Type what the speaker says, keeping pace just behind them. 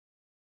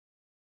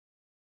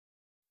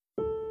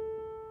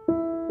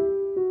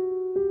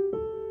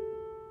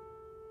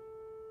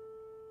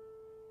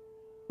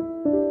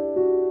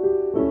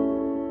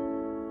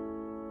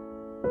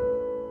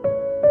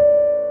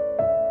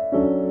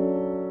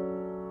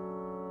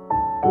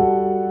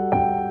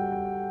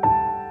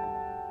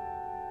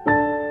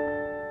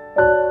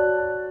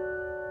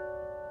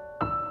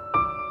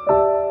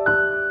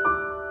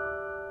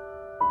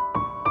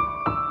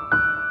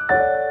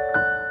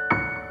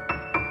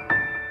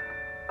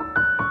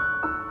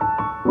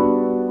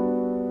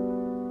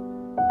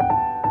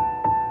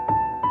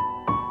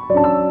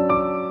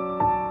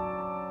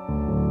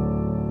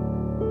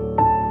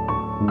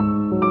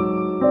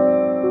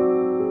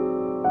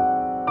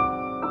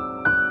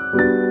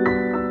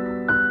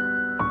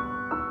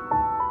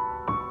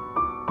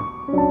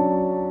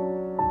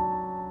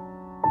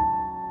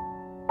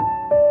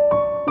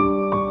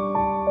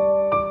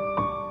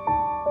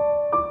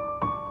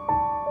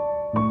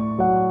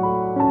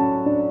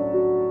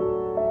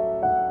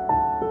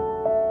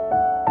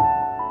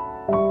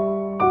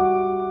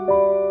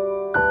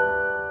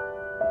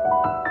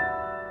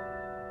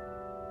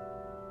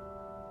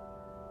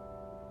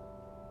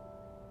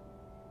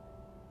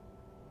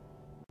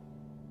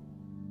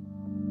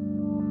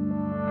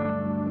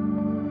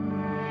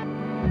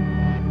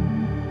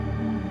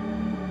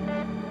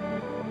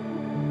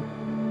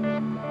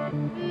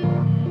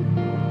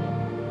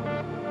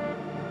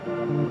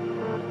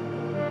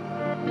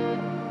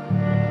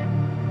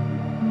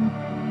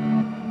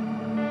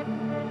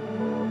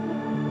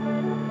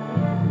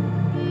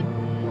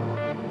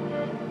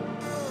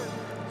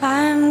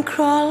I'm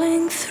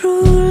crawling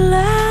through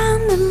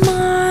landmines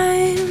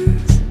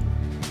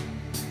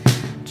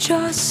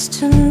just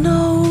to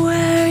know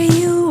where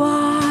you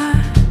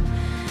are.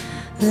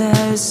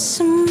 There's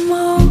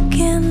smoke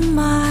in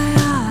my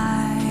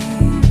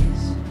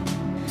eyes,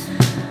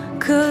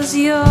 'cause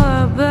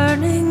you're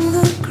burning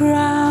the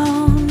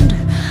ground.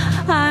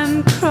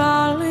 I'm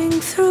crawling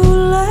through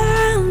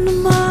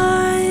landmines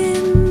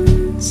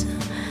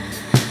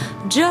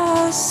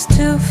just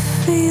to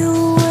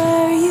feel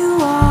where you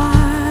are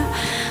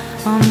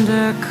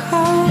under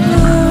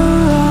cover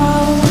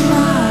of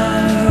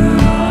night.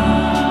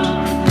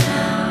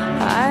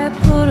 I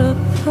put a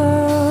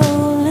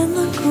pearl in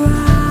the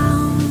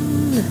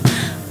ground.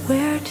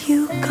 Where'd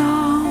you go?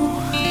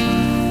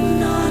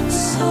 Not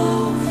so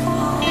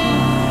far.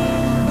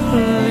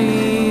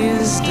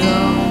 Please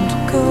don't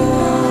go.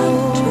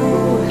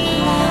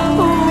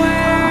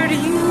 Where'd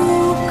you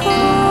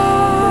go?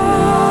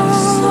 Not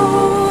so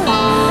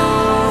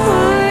far.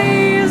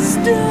 Please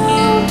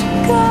don't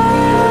go.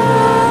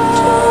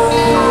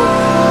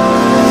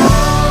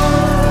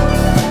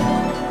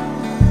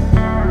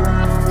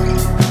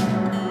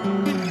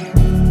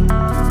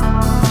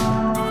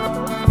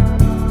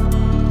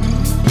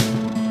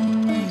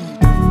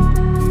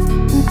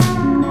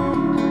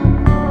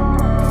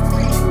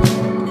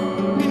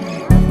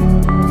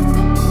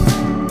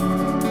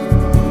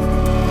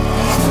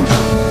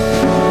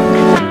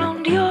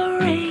 Found your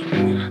ring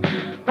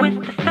with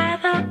the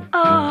feather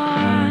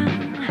on,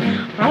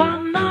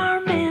 one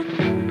arm in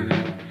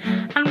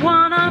and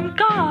one arm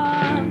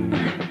gone.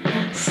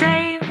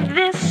 Save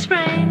this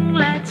ring,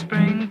 let's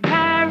bring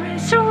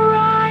Paris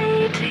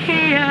right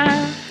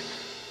here.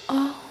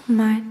 Oh,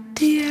 my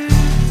dear.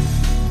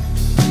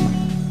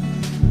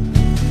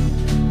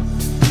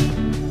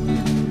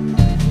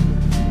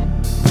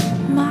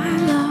 My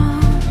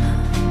love,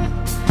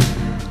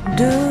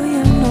 do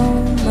you know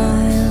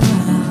my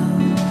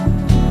love?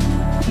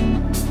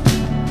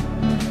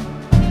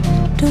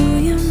 Do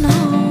you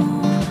know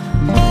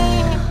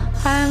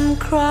I'm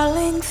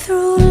crawling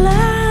through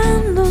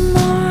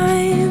landmines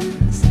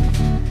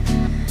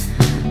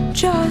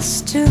just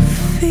to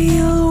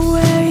feel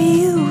where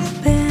you've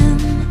been?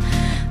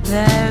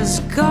 There's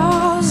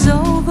gauze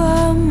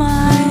over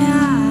my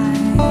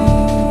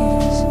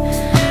eyes,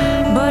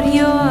 but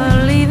you're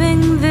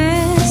leaving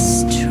this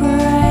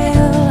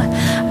trail.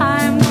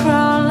 I'm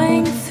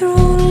crawling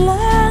through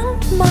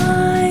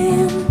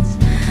landmines.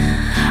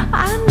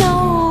 I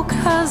know,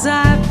 'cause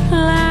I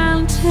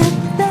planted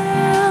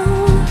them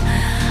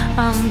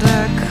under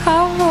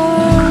cover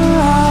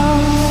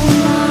of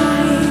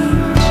night.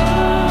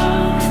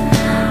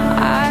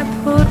 I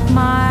put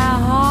my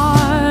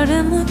heart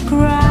in the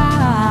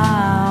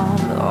ground.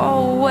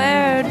 Oh,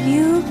 where'd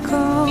you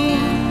go?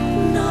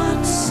 Not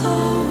so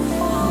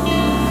far.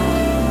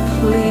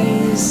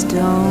 Please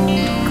don't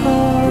go.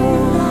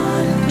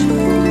 Not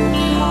too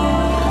far.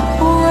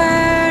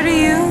 Where'd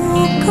you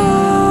go?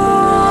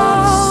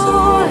 Not so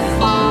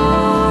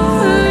far.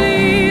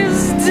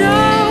 Please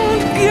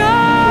don't go.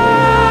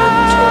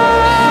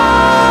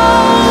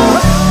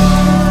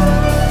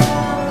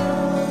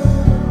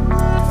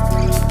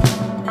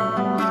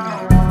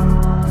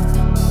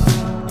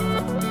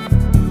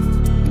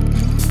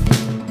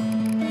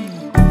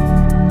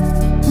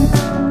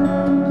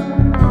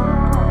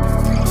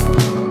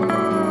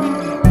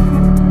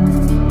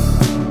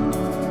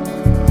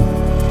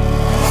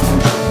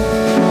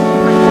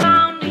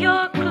 Found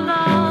your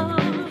glove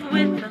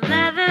with the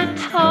leather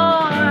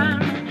torn,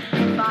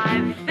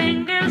 5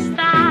 fingers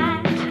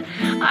that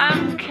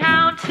I'm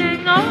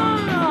counting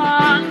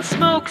on.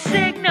 Smoke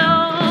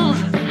signals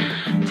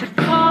to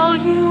call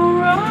you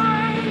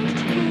right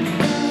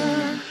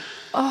here.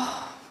 Oh,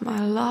 my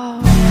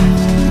love.